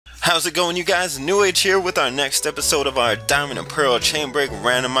How's it going, you guys? New Age here with our next episode of our Diamond and Pearl Chainbreak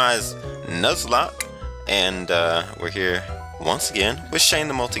Randomized Nuzlocke. And we're here once again with Shane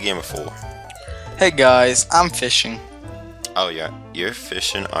the Multigamer 4. Hey guys, I'm fishing. Oh yeah, you're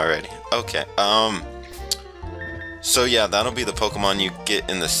fishing already. Okay, so yeah, that'll be the Pokemon you get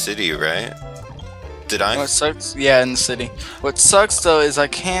in the city, right? Did I? What sucks? Yeah, in the city. What sucks though is I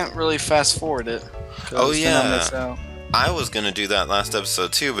can't really fast forward it. Oh yeah. I was gonna do that last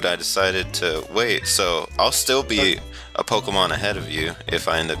episode too, but I decided to wait, so I'll still be a Pokemon ahead of you if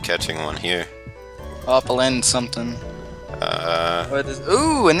I end up catching one here. I'll land something. What is?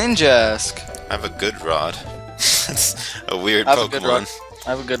 Ooh, a Ninjask. I have a good rod. That's a weird I have Pokemon. A good rod. I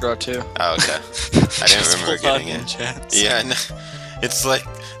have a good rod too. Oh, okay. I didn't remember getting it. Yeah, no, it's like,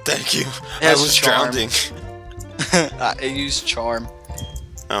 thank you. I was drowning. I used Charm.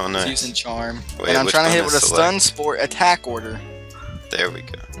 Oh, nice. Using Charm. Wait, and I'm trying to hit with a select? Stun Sport attack order. There we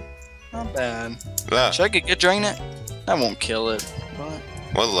go. Not bad. Ah. Should I get Drain it? That won't kill it. But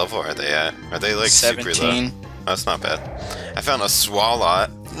What level are they at? Are they like 17. super low? Oh, that's not bad. I found a Swalot.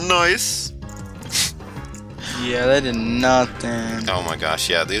 Nice. Yeah, that did nothing. Oh my gosh,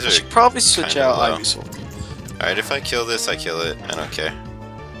 yeah, these I are should probably switch kinda out low. Ivysaur. Alright, if I kill this, I kill it. I don't care.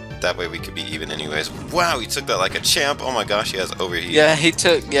 That way we could be even anyways. Wow, he took that like a champ. Oh my gosh, he has overheat. Yeah,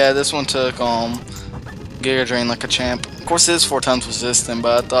 this one took Giga Drain like a champ. Of course it is 4 times resistant,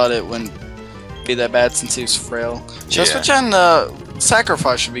 but I thought it wouldn't be that bad since he was frail. Should I switch on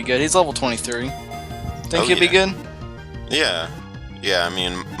Sacrifice should be good. He's level 23. Think he'd be good? Yeah. Yeah, I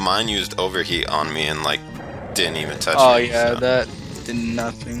mean mine used overheat on me and like didn't even touch me. Oh yeah, so. that did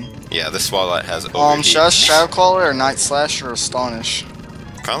nothing. Yeah, the Swalot has overheat. Should I Shadow Caller or Night Slash or Astonish?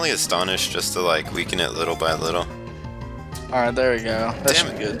 Probably Astonish just to like weaken it little by little. Alright, there we go. That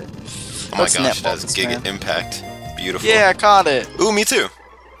should be good. Oh my gosh, it has Giga Impact. Beautiful. Yeah, I caught it. Ooh, me too.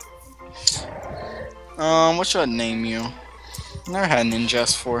 What should I name you? Never had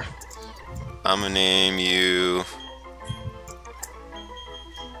Ninjas for. I'm gonna name you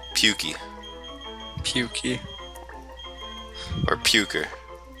Pukey. Pukey. Or Puker.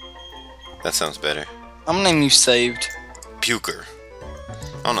 That sounds better. I'm gonna name you Saved. Puker.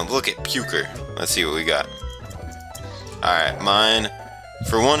 Oh no, look at Puker. Let's see what we got. Alright, mine,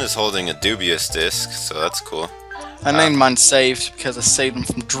 for one, is holding a dubious disc, so that's cool. I named mine Saved because I saved him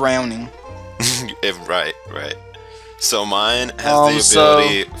from drowning. Right. So mine has the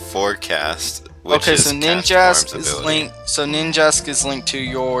ability Forecast, which is so Ninjask is linked. So Ninjask is linked to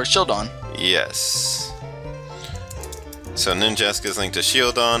your Shieldon. Yes. So Ninjask is linked to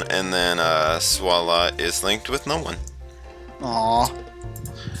Shieldon, and then Swalot is linked with no one. Aww.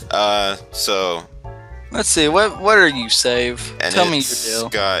 So let's see, what are you, Save? Tell me your deal.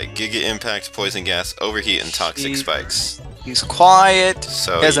 It's got Giga Impact, Poison Gas, Overheat, and Toxic Spikes. He's quiet.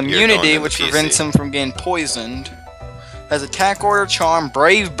 So he has immunity, which prevents him from getting poisoned. Has Attack Order, Charm,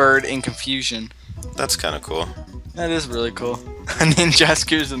 Brave Bird, and Confusion. That's kind of cool. That is really cool.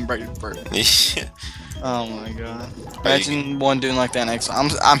 Ninjaskers and Brave Bird. Yeah. Oh my god. Imagine one doing like that next one.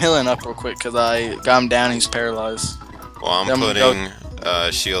 I'm healing up real quick because I got him down. He's paralyzed. Well, I'm putting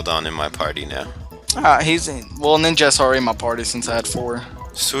Shieldon in my party now. Alright, well, Ninja's already in my party since I had 4.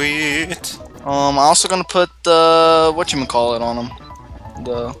 Sweet. I'm also gonna put the whatchamacallit on him.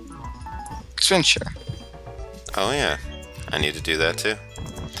 The experience share. Oh yeah. I need to do that too.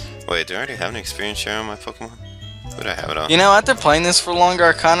 Wait, do I already have an experience share on my Pokemon? Would I have it on? You know, after playing this for longer,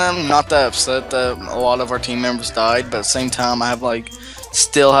 I kinda am not that upset that a lot of our team members died, but at the same time I have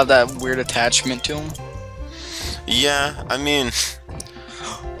still have that weird attachment to them. Yeah, I mean,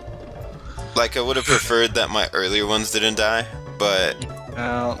 like I would have preferred that my earlier ones didn't die, but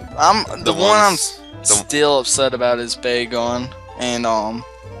the one I'm still upset about is Bagon, and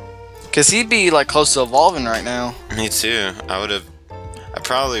cause he'd be like close to evolving right now. Me too. I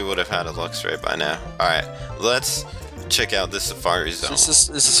probably would have had a Luxray by now. All right, let's check out this Safari Zone. This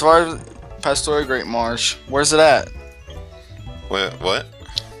is Safari Pastoria Great Marsh. Where's it at? What?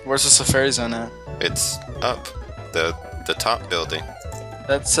 Where's the Safari Zone at? It's up the top building.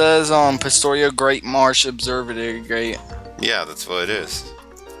 That says Pastoria Great Marsh Observatory Gate. Yeah, that's what it is.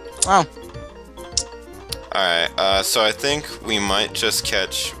 Oh. Alright, so I think we might just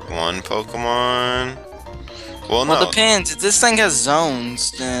catch one Pokemon. Well, no. Well, it depends. If this thing has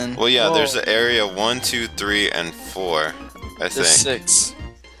zones, then... Well, yeah, there's the area 1, 2, 3, and 4, I think. There's 6.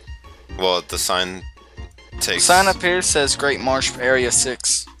 Well, the sign takes... The sign up here says Great Marsh Area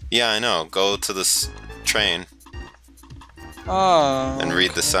 6. Yeah, I know. Go to this train. Oh. And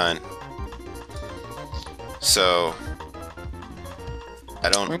read the sign. So... I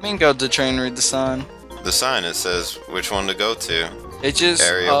don't... What do you mean go to the train and read the sign? The sign, it says which one to go to. It just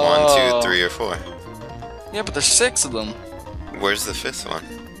Area 1, 2, 3, or 4. Yeah, but there's 6 of them. Where's the 5th one?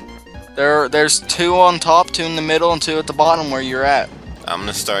 There's 2 on top, 2 in the middle, and 2 at the bottom where you're at. I'm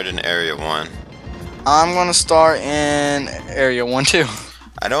gonna start in Area 1. I'm gonna start in Area 1 too.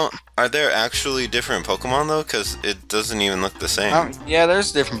 Are there actually different Pokemon though? Cause it doesn't even look the same. Yeah,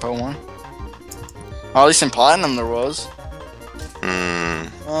 there's different Pokemon. Or at least in Platinum there was.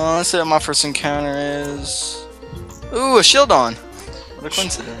 Let's see what my first encounter is. Ooh, a Shieldon. What a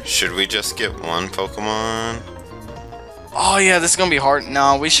coincidence. Should we just get one Pokemon? Oh yeah, this is gonna be hard.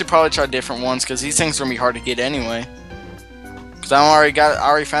 No, we should probably try different ones because these things are gonna be hard to get anyway. Cause I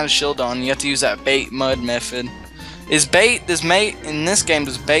already found a Shieldon. You have to use that bait mud method. Does bait in this game?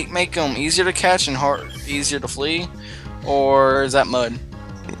 Does bait make them easier to catch and easier to flee, or is that mud?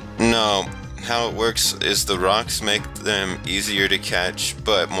 No. How it works is the rocks make them easier to catch,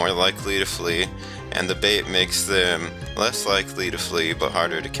 but more likely to flee, and the bait makes them less likely to flee, but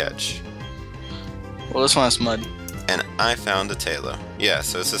harder to catch. Well, this one has mud. And I found a Taillow. Yeah,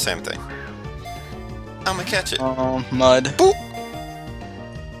 so it's the same thing. I'm gonna catch it. Mud. Boop!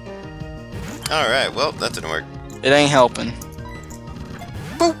 Alright, well, that didn't work. It ain't helping.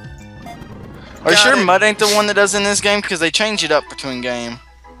 Boop! Are you sure mud ain't the one that does in this game? Because they change it up between game.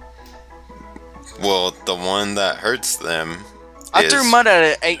 Well, the one that hurts them I threw mud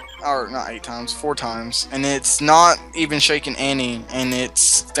at it 4 times, and it's not even shaking any, and it's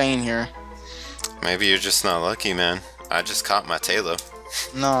staying here. Maybe you're just not lucky, man. I just caught my Taillow.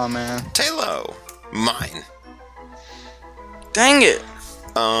 Nah, man. Taillow! Mine! Dang it!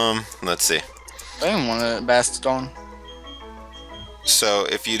 Let's see. I didn't want a Bastodon. So,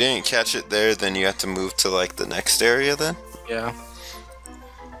 if you didn't catch it there, then you have to move to, like, the next area, then? Yeah.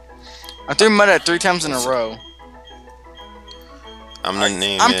 I threw mud at 3 times in a row. I'm gonna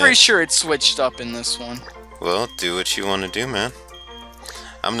name it... I'm pretty sure it's switched up in this one. Well, do what you want to do, man.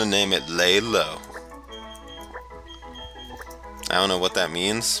 I'm gonna name it Lay Low. I don't know what that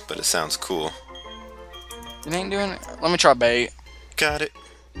means, but it sounds cool. It ain't doing it? Let me try bait. Got it.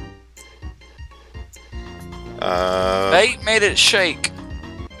 Bait made it shake.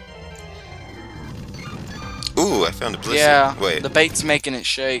 Ooh, I found a blizzard. Yeah, wait. The bait's making it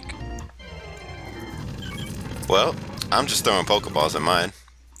shake. Well, I'm just throwing Pokeballs at mine.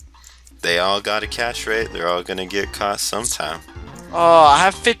 They all got a catch rate. They're all gonna get caught sometime. Oh, I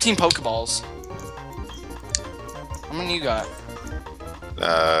have 15 Pokeballs. How many you got?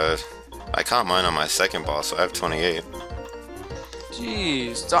 I caught mine on my second ball, so I have 28.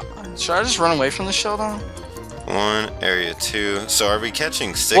 Jeez. Should I just run away from the Shieldon? 1, area 2. So are we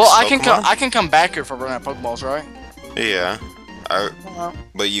catching 6 Well, Pokemon? I can come back here if I run out of Pokeballs, right? Yeah.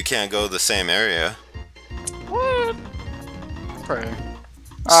 But you can't go the same area. What? Pray.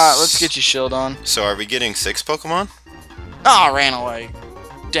 Alright, let's get you Shieldon. So are we getting 6 Pokemon? Oh, I ran away.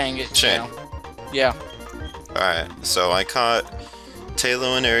 Dang it. Shane. Yeah. Alright, so I caught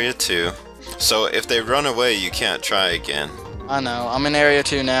Taillow in area 2. So if they run away, you can't try again. I know. I'm in area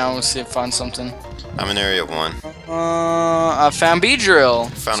 2 now. Let's see if I find something. I'm in area 1. I found Beedrill.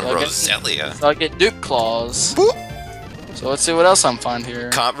 Found a Roselia. So I get Duke Claws. Boop. So let's see what else I'm find here.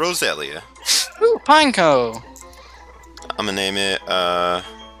 Caught Roselia. Ooh, Pineco. I'm gonna name it, Yeah,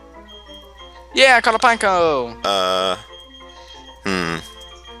 I caught a Pineco.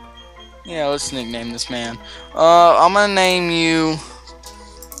 Yeah, let's nickname this man. I'm gonna name you...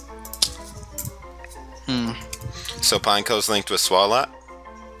 So Pineco's linked with Swalot?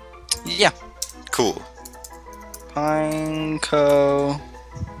 Yeah. Cool. Pineco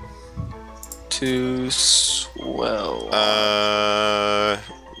to Swell.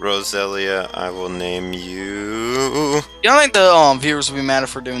 Roselia, I will name you... I don't think the viewers will be mad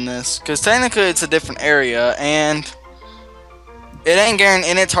if we're doing this, because technically it's a different area, and it ain't guaranteed,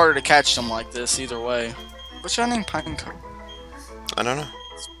 and it's harder to catch them like this either way. What's your name, Pineco? I don't know.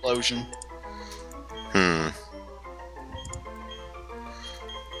 Explosion.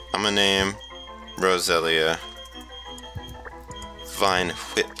 I'm gonna name Roselia Vine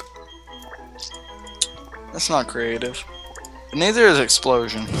Whip. That's not creative. But neither is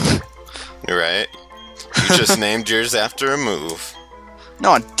Explosion. You're right. You just named yours after a move.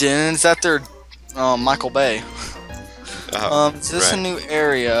 No, I didn't. It's after Michael Bay. Is this a new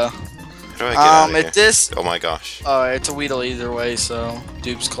area? How do I get out of here? This... Oh my gosh. It's a Weedle either way, so...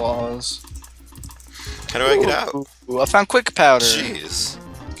 Dupe's Claws. How do I get out? Ooh, I found Quick Powder. Jeez.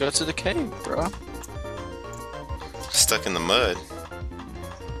 Go to the cave, bro. Stuck in the mud.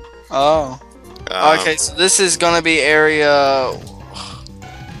 Oh. Okay, so this is gonna be area...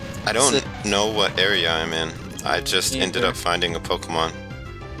 I don't know what area I'm in. I just ended up finding a Pokemon.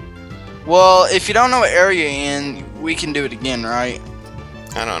 Well, if you don't know what area you're in, we can do it again, right?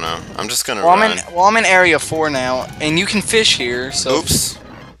 I don't know. I'm just gonna Well, run. I'm in area 4 now, and you can fish here. So Oops.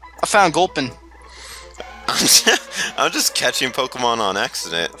 I found Gulpin. I'm just catching Pokemon on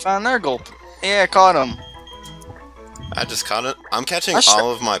accident. I found their Gulpin. Yeah, I caught him. I just caught it. I'm catching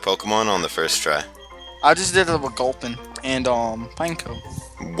all of my Pokemon on the first try. I just did it with Gulpin and Pineco.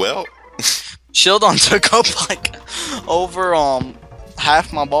 Well, Shieldon took up like over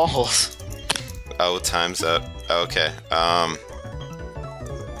half my balls. oh, time's up. Okay.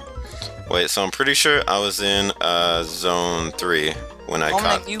 Wait. So I'm pretty sure I was in Zone 3 when I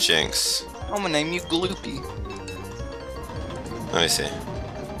caught Jinx. I'm gonna name you Gloopy. Let me see.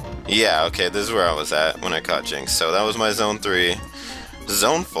 Yeah. Okay. This is where I was at when I caught Jinx. So that was my Zone 3.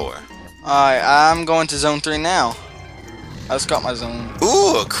 Zone 4. Alright, I'm going to Zone 3 now. I just got my zone.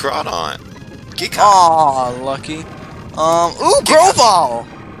 Ooh, a Crawdon. Get caught. Aw, lucky. Ooh, Grovall!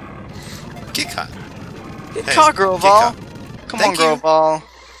 Get caught. Get caught, Grovall. Come on, Grovall.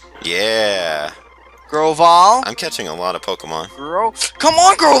 Yeah. Grovall. I'm catching a lot of Pokemon. Come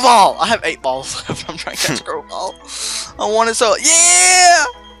on, Grovall! I have 8 balls left. I'm trying to catch Grovall. I want it so. Yeah!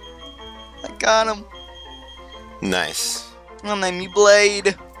 I got him. Nice. I'll name you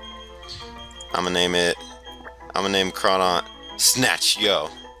Blade. I'm gonna name Crawdon Snatch Yo.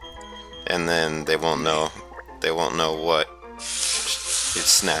 And then they won't know what it's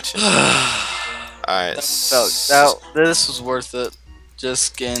snatching. Alright, this was worth it.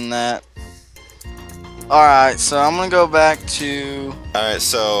 Just getting that. Alright, so I'm gonna go back to. Alright,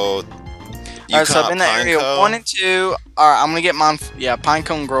 so Alright, so I'm in the area 1 and 2. Alright, I'm gonna get mine. Yeah,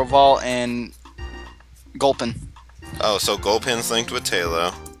 Pinecone, Grovall, and Gulpin. Oh, so Gulpin's linked with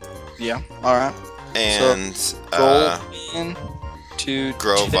Tailo. Yeah, alright. And so, Gulpin to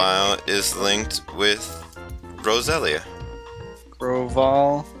Grovyle is linked with Roselia.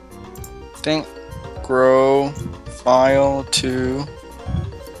 Grovyle. Think Grovyle to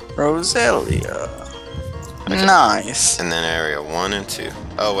Roselia. Okay. Nice. And then area 1 and 2.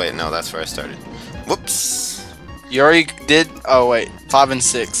 Oh wait, no, that's where I started. Whoops. You already did. Oh wait, 5 and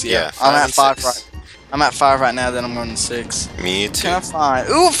 6. Yeah, 5 I'm at 5 6. right. I'm at 5 right now. Then I'm going to 6. Me too. Can I find?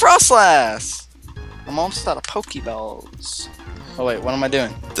 Ooh, Frostlass. I'm almost out of Pokeballs. Oh wait, what am I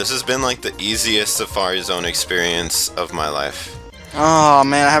doing? This has been like the easiest Safari Zone experience of my life. Oh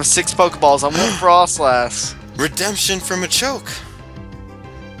man, I have 6 Pokeballs. I want Frostlass. Redemption for Machoke.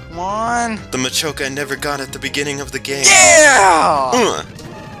 Come on. The Machoke I never got at the beginning of the game. Yeah!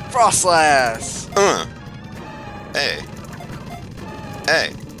 Frostlass. Hey.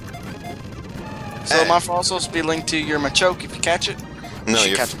 Hey. So my Frostlass will be linked to your Machoke if you catch it? No,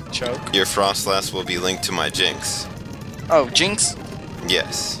 your Frostlass will be linked to my Jinx. Oh, Jinx?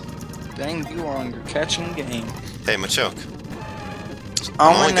 Yes. Dang, you are on your catching game. Hey, Machoke.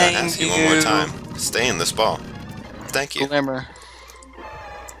 I'm only gonna ask you one more time. Stay in this ball. Thank you. Glimmer.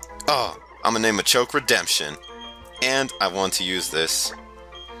 Oh, I'm gonna name Machoke Redemption. And I want to use this.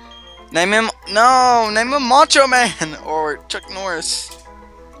 Name him. No, name him Macho Man or Chuck Norris.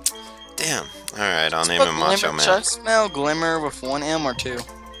 Damn. Alright, I'll name him Macho Man. Should I spell Glimmer with 1 M or 2?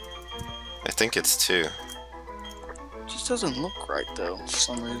 I think it's 2. Just doesn't look right though for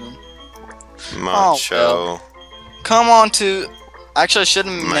some reason. Macho. Oh, well. Come on to. Actually, I should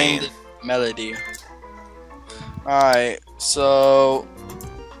have named it Melody. Alright, so.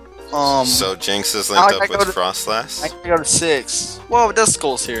 So Jinx is linked up with Frostlass. I can go to 6. Whoa,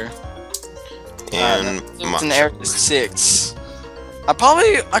 Duskull's here. And it's in area 6.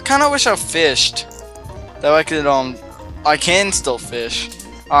 I kind of wish I fished. That I could I can still fish.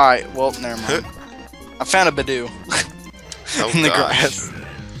 All right, well, never mind. I found a Badoo in the grass.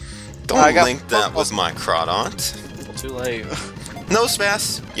 Don't link that with my Crawdon. Too late. No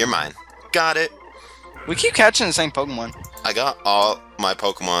Spass, you're mine. Got it. We keep catching the same Pokemon. I got all my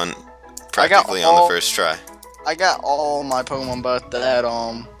Pokemon practically on the first try. I got all my Pokemon but that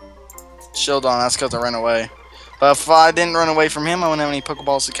Shieldon. That's because I ran away. But if I didn't run away from him, I wouldn't have any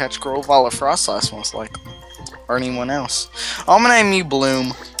Pokeballs to catch Grovyle or Frostlass most likely. Or anyone else. I'm gonna name you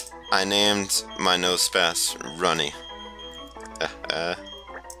Bloom. I named my Nosepass Runny.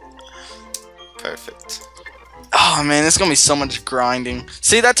 Perfect. Oh man, it's gonna be so much grinding.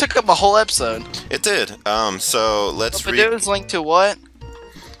 See, that took up a whole episode. It did. So let's read. Badoo is linked to what?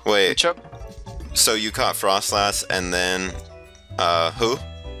 Wait. So you caught Frostlass and then who?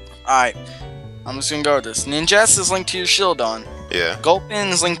 Alright. I'm just gonna go with this. Ninjask is linked to your Shieldon. Yeah. Gulpin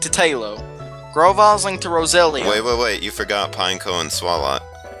is linked to Tailo. Grovyle is linked to Roselia. Wait. You forgot Pineco and Swalot.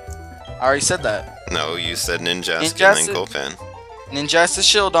 I already said that. No, you said Ninjask and then Gulpin. Ninjask to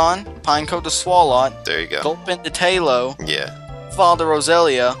Shieldon. Pineco to Swalot. There you go. Gulpin to Tailo. Yeah. Grovyle to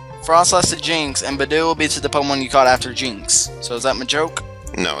Roselia. Frostlass to Jinx. And Badoo will be to the Pokemon you caught after Jinx. So is that my joke?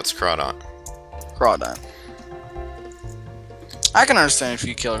 No, it's Crawdon. Crawdon. I can understand if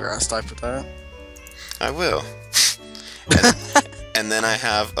you kill a grass type with that. I will. And then I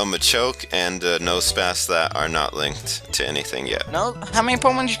have a Machoke and a Nosepass that are not linked to anything yet. No? How many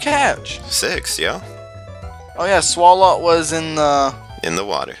Pokemon did you catch? 6, yo. Oh yeah, Swalot was in the... In the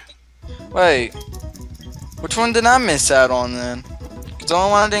water. Wait. Which one did I miss out on then? Because the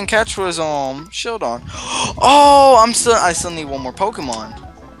only one I didn't catch was Shieldon. Oh, I still need one more Pokemon.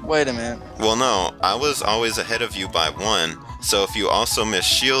 Wait a minute. Well, no, I was always ahead of you by 1, so if you also miss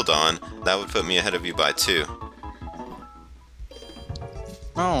Shieldon, that would put me ahead of you by 2.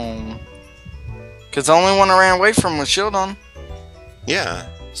 Oh. Because the only one I ran away from was Shieldon. Yeah,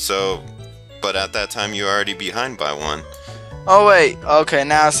 so... But at that time, you were already behind by 1. Oh, wait. Okay,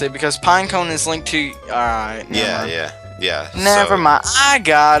 now I see. Because Pinecone is linked to... Alright. Yeah. Never mind. I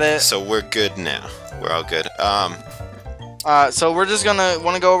got it. So we're good now. We're all good. So we're just gonna...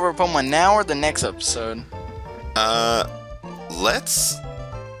 Want to go over Pokemon now or the next episode?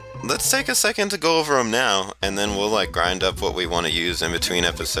 Let's take a second to go over them now, and then we'll, like, grind up what we want to use in between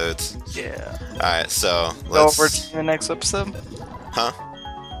episodes. Yeah. Alright, so let's... Go over to the next episode? Huh?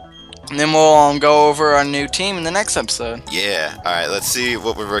 And then we'll go over our new team in the next episode. Yeah. Alright, let's see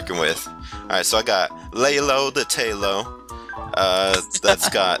what we're working with. Alright, so I got Laylo the Talo. That's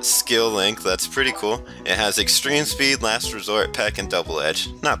got Skill Link. That's pretty cool. It has Extreme Speed, Last Resort, Peck, and Double Edge.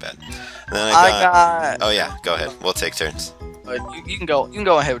 Not bad. And then I got... Oh yeah, go ahead. We'll take turns. You can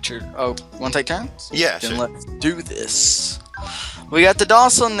go ahead with your... Oh, want to take turns? Yeah, then sure. Let's do this. We got the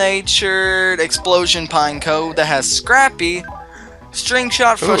docile-natured Explosion Pineco that has Scrappy, String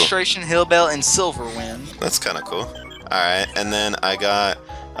Shot, Frustration, Hillbell, and Silverwind. That's kind of cool. Alright, and then I got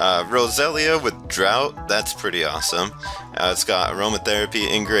Roselia with Drought. That's pretty awesome. It's got Aromatherapy,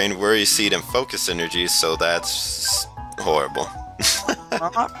 Ingrained, Worry Seed, and Focus Energy, so that's horrible.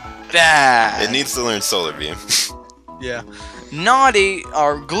 Not bad. It needs to learn Solar Beam. Yeah. Naughty,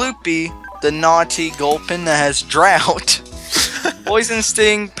 or Gloopy, the naughty Gulpin that has Drought, Poison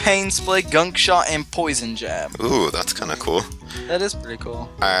Sting, Pain Split, Gunk Shot, and Poison Jab. Ooh, that's kind of cool. That is pretty cool.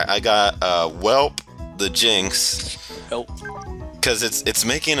 Alright, I got Whelp, the Jinx. Help. Because it's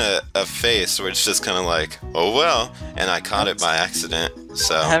making a face where it's just kind of like, oh well, and I caught it by accident,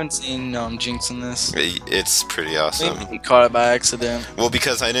 so... I haven't seen Jinx in this. It's pretty awesome. He caught it by accident. Well,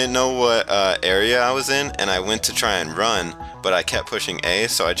 because I didn't know what area I was in, and I went to try and run, but I kept pushing A,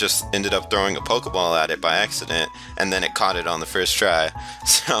 so I just ended up throwing a Pokeball at it by accident, and then it caught it on the first try.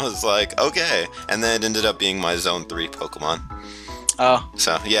 So I was like, okay, and then it ended up being my Zone 3 Pokemon. Oh.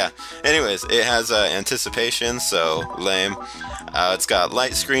 So, yeah. Anyways, it has Anticipation, so lame. It's got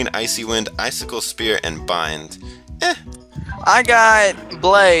Light Screen, Icy Wind, Icicle Spear, and Bind. I got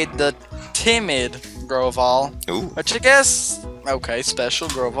Blade, the timid Grovall. Ooh. Which I guess, okay, special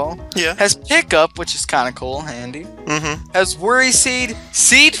Grovall. Yeah. Has Pickup, which is kind of cool, handy. Mm-hmm. Has Worry Seed,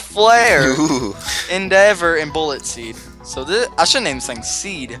 Seed Flare, Ooh. Endeavor, and Bullet Seed. So this, I should name this thing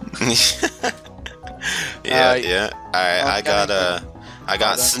Seed. Yeah. Alright, I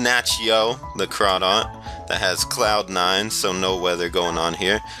got Snatch Yo, the Crawdon, that has Cloud 9, so no weather going on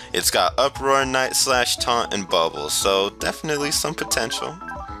here. It's got Uproar, Night Slash, Taunt, and Bubble, so definitely some potential.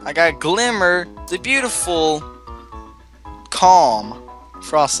 I got Glimmer, the beautiful Calm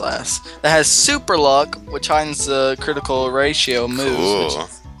Frostlass, that has Super Luck, which heightens the critical ratio moves, which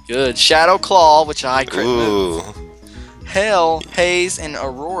is good. Shadow Claw, which I crit move. Hell, Haze, and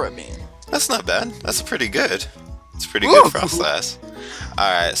Aurora Beam. That's not bad. That's pretty good. It's pretty good Frostlass.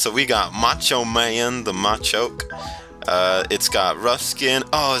 Alright, so we got Macho Man, the Machoke. It's got Rough Skin.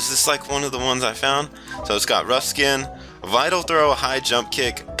 Oh, is this like one of the ones I found? So it's got Rough Skin, Vital Throw, High Jump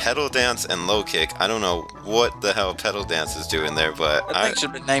Kick, Pedal Dance, and Low Kick. I don't know what the hell Pedal Dance is doing there, but I think it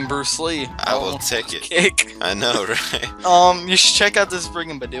should have been named Bruce Lee. I will take it. Kick. I know, right? You should check out this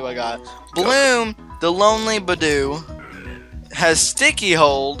friggin' Badoo I got. Bloom, the Lonely Badoo, has Sticky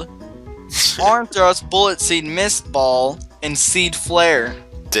Hold, Arm Thrust, Bullet Seed, Mist Ball, and Seed Flare.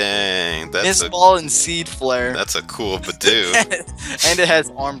 Dang, that's Mist Ball and Seed Flare. That's a cool Badoo. And it has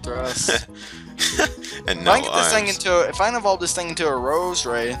Arm Thrust. And no arms. If I can evolve this thing into a Rose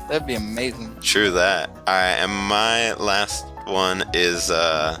Ray, that'd be amazing. True that. Alright, and my last one is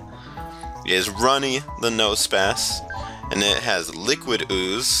Runny, the Nosepass. And it has Liquid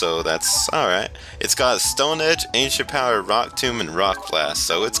Ooze, so that's alright. It's got Stone Edge, Ancient Power, Rock Tomb, and Rock Blast,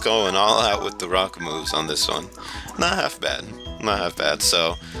 so it's going all out with the rock moves on this one. Not half bad. Not half bad,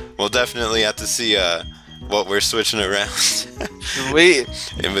 so we'll definitely have to see what we're switching around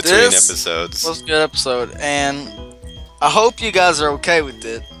in between episodes. This was a good episode, and I hope you guys are okay with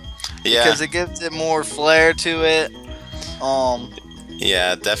it. Yeah. Because it gives it more flair to it.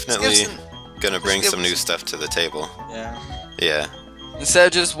 Yeah, definitely some- gonna bring give some us- new stuff to the table. Yeah. Yeah. Instead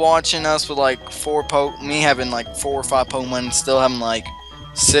of just watching us with like me having like 4 or 5 Pokemon, and still having like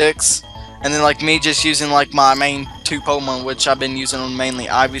 6, and then like me just using like my main 2 Pokemon, which I've been using on mainly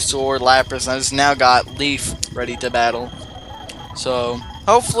Ivysaur, Lapras, and I just now got Leaf ready to battle. So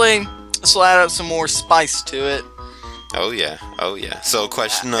hopefully this will add up some more spice to it. Oh yeah. Oh yeah. So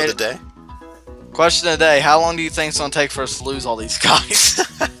question of the day. Question of the day: how long do you think it's gonna take for us to lose all these guys?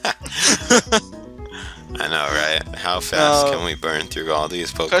 I know, right? How fast can we burn through all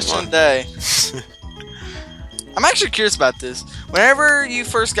these Pokemon? Question of the day. I'm actually curious about this. Whenever you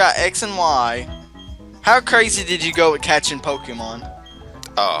first got X and Y, how crazy did you go with catching Pokemon?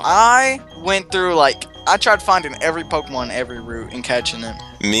 Oh. I went through I tried finding every Pokemon, every route, and catching it.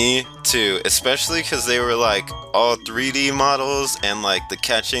 Me too, especially because they were like all 3D models and like the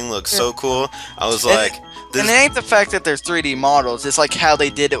catching looked so cool. I was like, and it ain't the fact that there's 3D models, it's like how they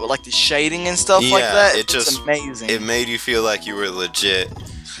did it with like the shading and stuff like that. It just amazing. It made you feel like you were legit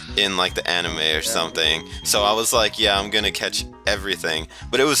in like the anime or something. So I was like, yeah, I'm gonna catch everything.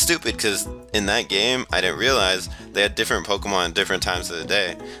 But it was stupid because in that game I didn't realize they had different Pokemon at different times of the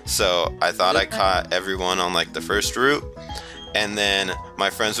day. So I thought I caught everyone on like the first route, and then my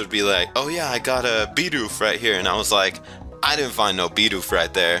friends would be like, oh yeah, I got a Bidoof right here, and I was like, I didn't find no Bidoof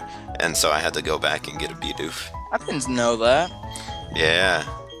right there, and so I had to go back and get a Bidoof. I didn't know that. Yeah.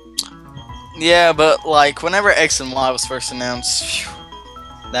 Yeah, but like whenever X and Y was first announced, phew,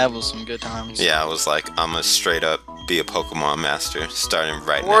 that was some good times. Yeah, I was like, I'm gonna straight up be a Pokemon master starting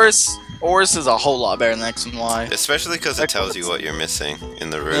right ORAS is a whole lot better than X and Y. now. Especially because it tells you what you're missing in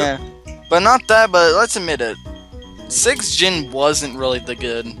the route. Yeah, but not that. But let's admit it, 6th Gen wasn't really that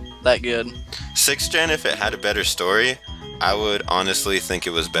good. 6th Gen, if it had a better story, I would honestly think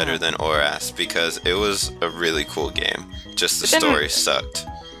it was better than ORAS because it was a really cool game. Just the story sucked.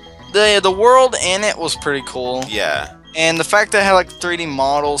 The world in it was pretty cool. Yeah. And the fact that it had like 3D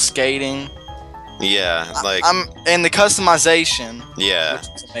models skating. Yeah, like and the customization. Yeah. Which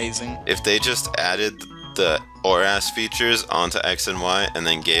was amazing. If they just added the ORAS features onto X and Y and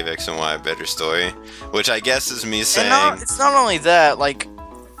then gave X and Y a better story, which I guess is me saying It's not only that, like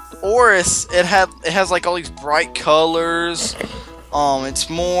ORAS, it has like all these bright colors. It's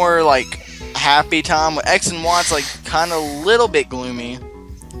more like happy time. With X and Y, it's like kind of a little bit gloomy.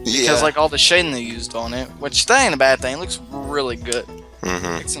 Because like all the shading they used on it, which that ain't a bad thing. It looks really good.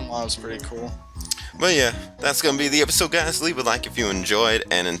 X and Y was pretty cool. But yeah, that's gonna be the episode, guys. Leave a like if you enjoyed,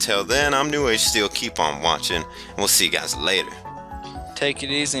 and until then, I'm New Age Steel. Keep on watching, and we'll see you guys later. Take it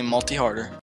easy and multi-harder.